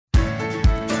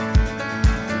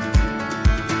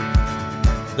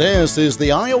This is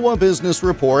the Iowa Business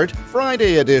Report,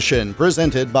 Friday edition,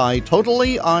 presented by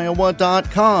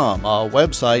TotallyIowa.com, a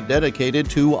website dedicated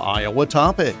to Iowa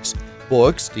topics.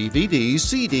 Books, DVDs,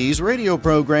 CDs, radio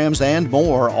programs, and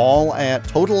more, all at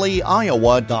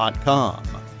TotallyIowa.com.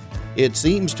 It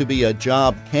seems to be a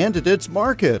job candidates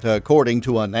market, according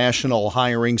to a national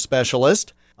hiring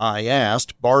specialist. I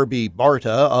asked Barbie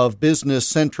Barta of Business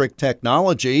Centric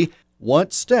Technology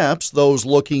what steps those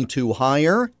looking to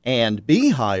hire and be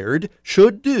hired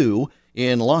should do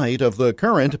in light of the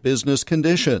current business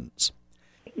conditions.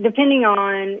 Depending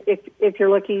on if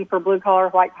you're looking for blue-collar,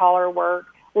 white-collar work,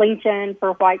 LinkedIn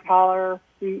for white-collar,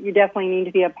 you definitely need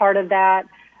to be a part of that.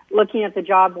 Looking at the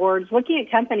job boards, looking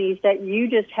at companies that you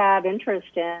just have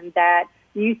interest in that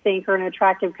you think are an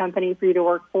attractive company for you to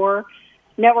work for.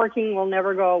 Networking will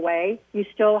never go away. You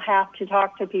still have to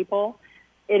talk to people.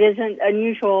 It isn't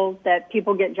unusual that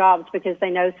people get jobs because they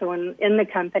know someone in the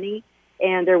company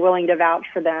and they're willing to vouch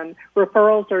for them.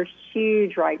 Referrals are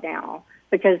huge right now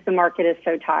because the market is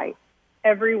so tight.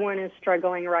 Everyone is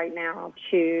struggling right now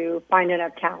to find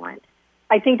enough talent.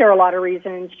 I think there are a lot of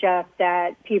reasons, Jeff,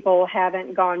 that people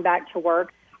haven't gone back to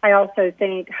work. I also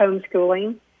think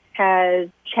homeschooling has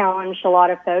challenged a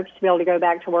lot of folks to be able to go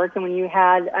back to work. And when you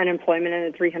had unemployment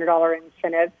and a $300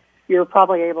 incentive, you're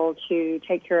probably able to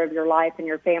take care of your life and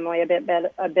your family a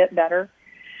bit better.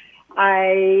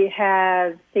 I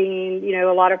have seen,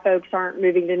 a lot of folks aren't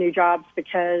moving to new jobs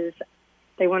because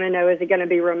they want to know, is it going to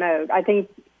be remote? I think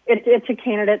it's a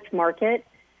candidate's market.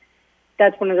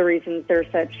 That's one of the reasons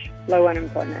there's such low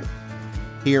unemployment.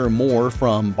 Hear more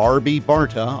from Barbie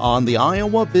Barta on the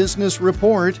Iowa Business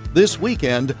Report this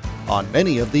weekend on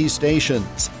many of these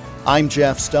stations. I'm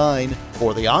Jeff Stein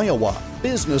for the Iowa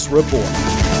Business Report.